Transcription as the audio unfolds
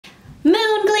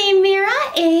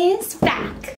is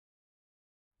back.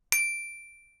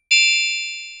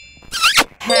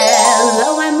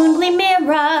 Hello, I'm Moongleam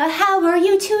Mira. How are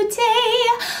you today?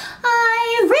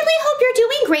 I really hope you're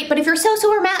doing great, but if you're so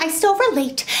or mad, I still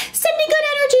relate. Send me good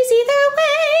energies either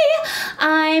way.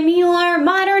 I'm your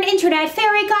modern internet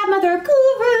fairy godmother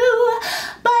guru,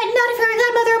 but not a fairy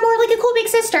godmother, more like a cool big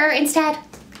sister instead.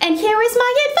 And here is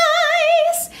my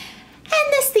advice.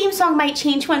 And this theme song might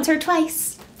change once or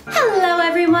twice. Hello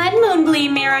everyone,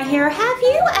 Moongleam Mira here. Have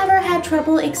you ever had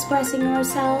trouble expressing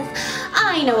yourself?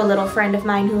 I know a little friend of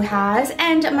mine who has,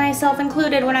 and myself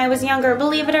included when I was younger,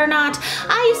 believe it or not.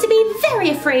 I used to be very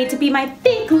afraid to be my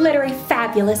big, glittery,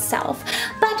 fabulous self.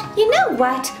 But you know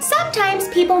what? Sometimes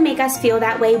people make us feel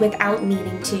that way without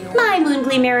meaning to. My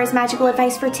Moongleam Mira's magical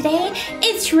advice for today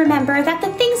is to remember that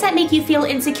the things that make you feel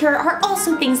insecure are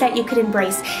also things that you could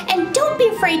embrace. And don't be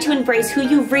afraid to embrace who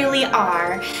you really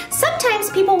are. Sometimes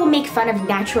people will make fun of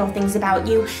natural things about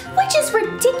you, which is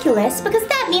ridiculous because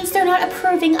that means they're not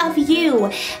approving of you.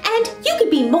 And you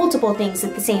could be multiple things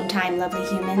at the same time, lovely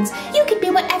humans. You could be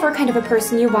whatever kind of a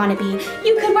person you want to be.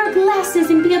 You could wear glasses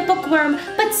and be a bookworm,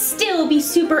 but still be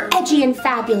super edgy and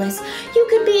fabulous. You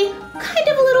could be kind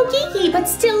of a little geeky, but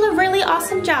still a really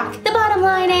awesome jock. The bottom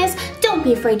line is, don't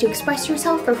be afraid to express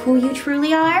yourself for who you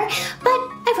truly are, but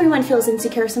everyone feels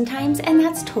insecure sometimes, and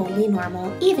that's totally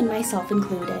normal, even myself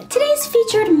included. Today's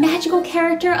featured magical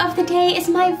character of the day is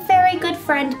my very good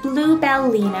friend,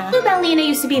 Bluebellina. Bluebellina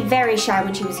used to be very shy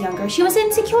when she was younger. She was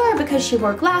insecure because she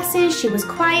wore glasses, she was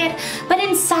quiet, but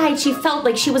inside she felt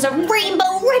like she was a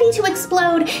rainbow ready to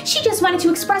explode. She just wanted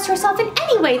to express herself in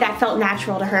any way that felt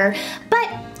natural to her, but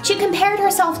she compared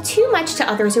herself too much to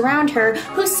others around her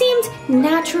who seemed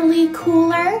naturally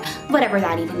cooler, whatever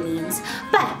that even means.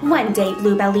 But one day,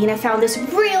 Bluebellina found this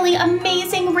really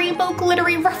amazing rainbow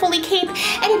glittery ruffly cape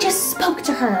and it just spoke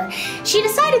to her. She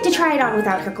decided to try it on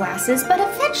without her glasses, but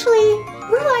eventually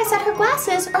realized that her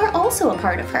glasses are also a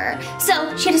part of her.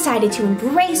 So she decided to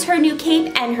embrace her new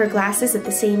cape and her glasses at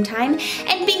the same time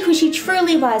and be who she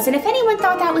truly was. And if anyone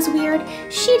thought that was weird,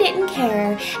 she didn't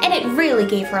care. And it really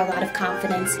gave her a lot of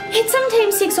confidence. It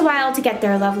sometimes takes a while to get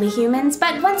there, lovely humans,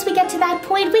 but once we get to that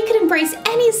point, we can embrace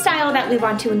any style that we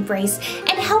want to embrace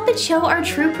and help it show our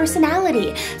true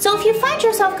personality. So if you find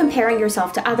yourself comparing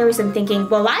yourself to others and thinking,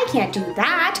 well, I can't do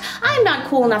that, I'm not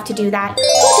cool enough to do that,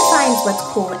 who defines what's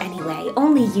cool anyway?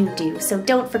 Only you do, so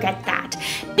don't forget that.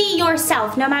 Be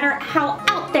yourself, no matter how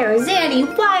out there, zany,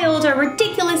 wild, or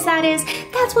ridiculous that is.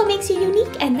 That's what makes you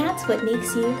unique, and that's what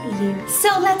makes you you.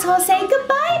 So let's all say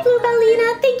goodbye,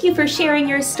 Bluebellina. Thank you for sharing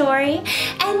your story,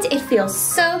 and it feels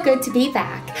so good to be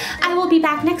back. I will be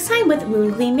back next time with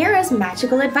Moongleam Mira's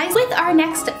magical advice with our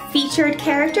next featured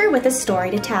character with a story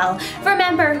to tell.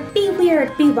 Remember, be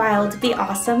weird, be wild, be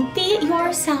awesome, be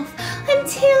yourself.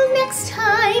 Until next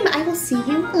time, I will see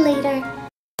you later.